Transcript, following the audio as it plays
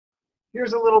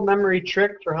Here's a little memory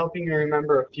trick for helping you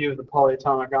remember a few of the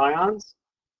polyatomic ions.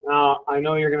 Now, I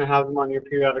know you're going to have them on your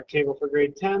periodic table for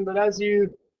grade 10, but as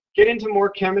you get into more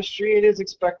chemistry, it is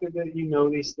expected that you know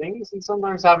these things, and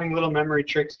sometimes having little memory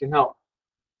tricks can help.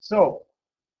 So,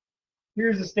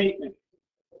 here's a statement.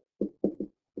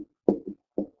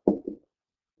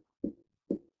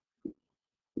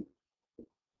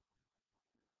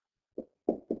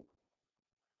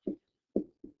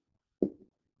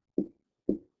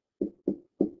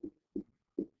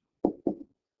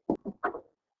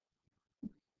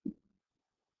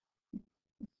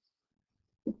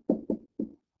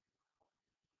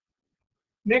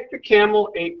 Nick the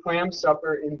camel ate clam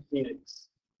supper in Phoenix.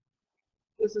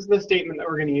 This is the statement that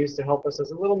we're going to use to help us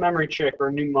as a little memory trick,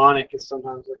 or mnemonic as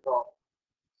sometimes they're called.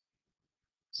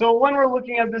 So when we're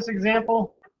looking at this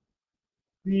example,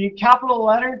 the capital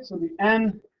letter, so the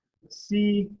N, the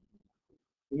C,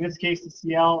 in this case the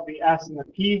Cl, the S, and the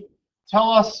P, tell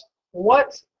us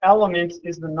what element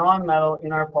is the nonmetal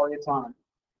in our polyatomic.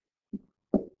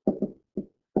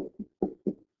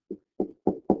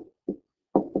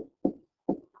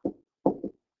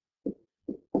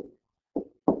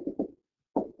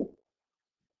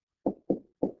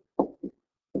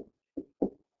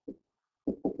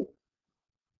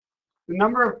 The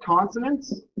number of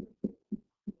consonants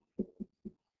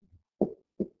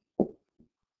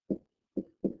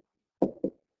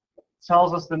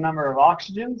tells us the number of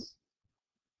oxygens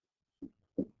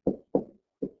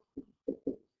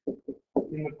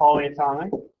in the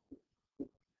polyatomic.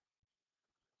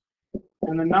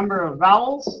 And the number of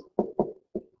vowels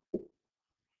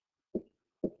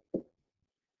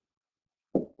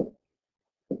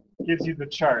gives you the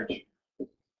charge.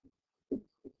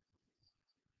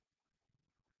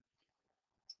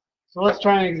 So let's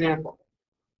try an example.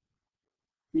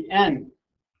 The N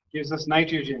gives us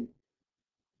nitrogen.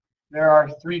 There are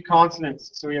 3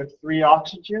 consonants, so we have 3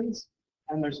 oxygens,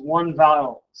 and there's 1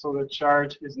 vowel, so the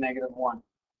charge is -1.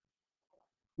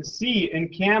 The C in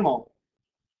camel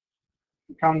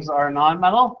becomes our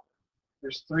nonmetal.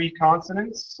 There's 3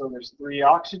 consonants, so there's 3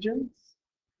 oxygens,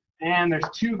 and there's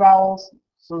 2 vowels,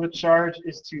 so the charge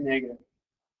is 2 negative.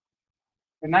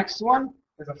 The next one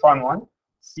is a fun one,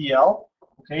 Cl.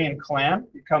 Okay, in clam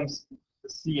becomes the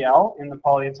Cl in the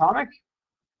polyatomic.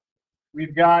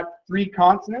 We've got 3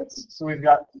 consonants, so we've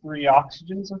got 3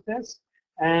 oxygens with this,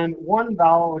 and 1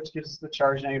 vowel, which gives us the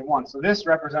charge -1. So this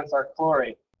represents our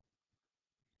chlorate.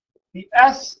 The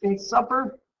S in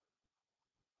supper,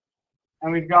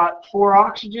 and we've got 4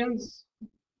 oxygens,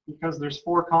 because there's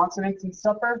 4 consonants in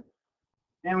supper,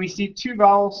 and we see 2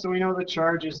 vowels, so we know the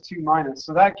charge is 2-.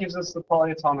 So that gives us the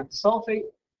polyatomic sulfate.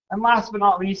 And last but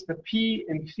not least, the P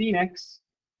in Phoenix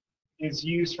is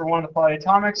used for one of the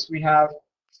polyatomics. We have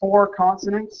 4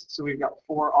 consonants, so we've got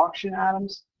 4 oxygen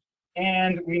atoms,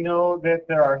 and we know that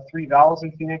there are 3 vowels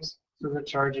in Phoenix, so the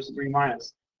charge is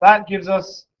 3-. That gives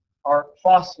us our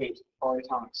phosphate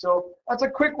polyatomic. So that's a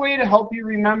quick way to help you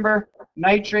remember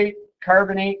nitrate,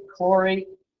 carbonate, chlorate,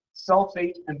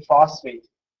 sulfate, and phosphate.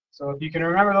 So if you can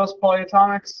remember those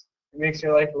polyatomics, it makes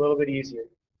your life a little bit easier.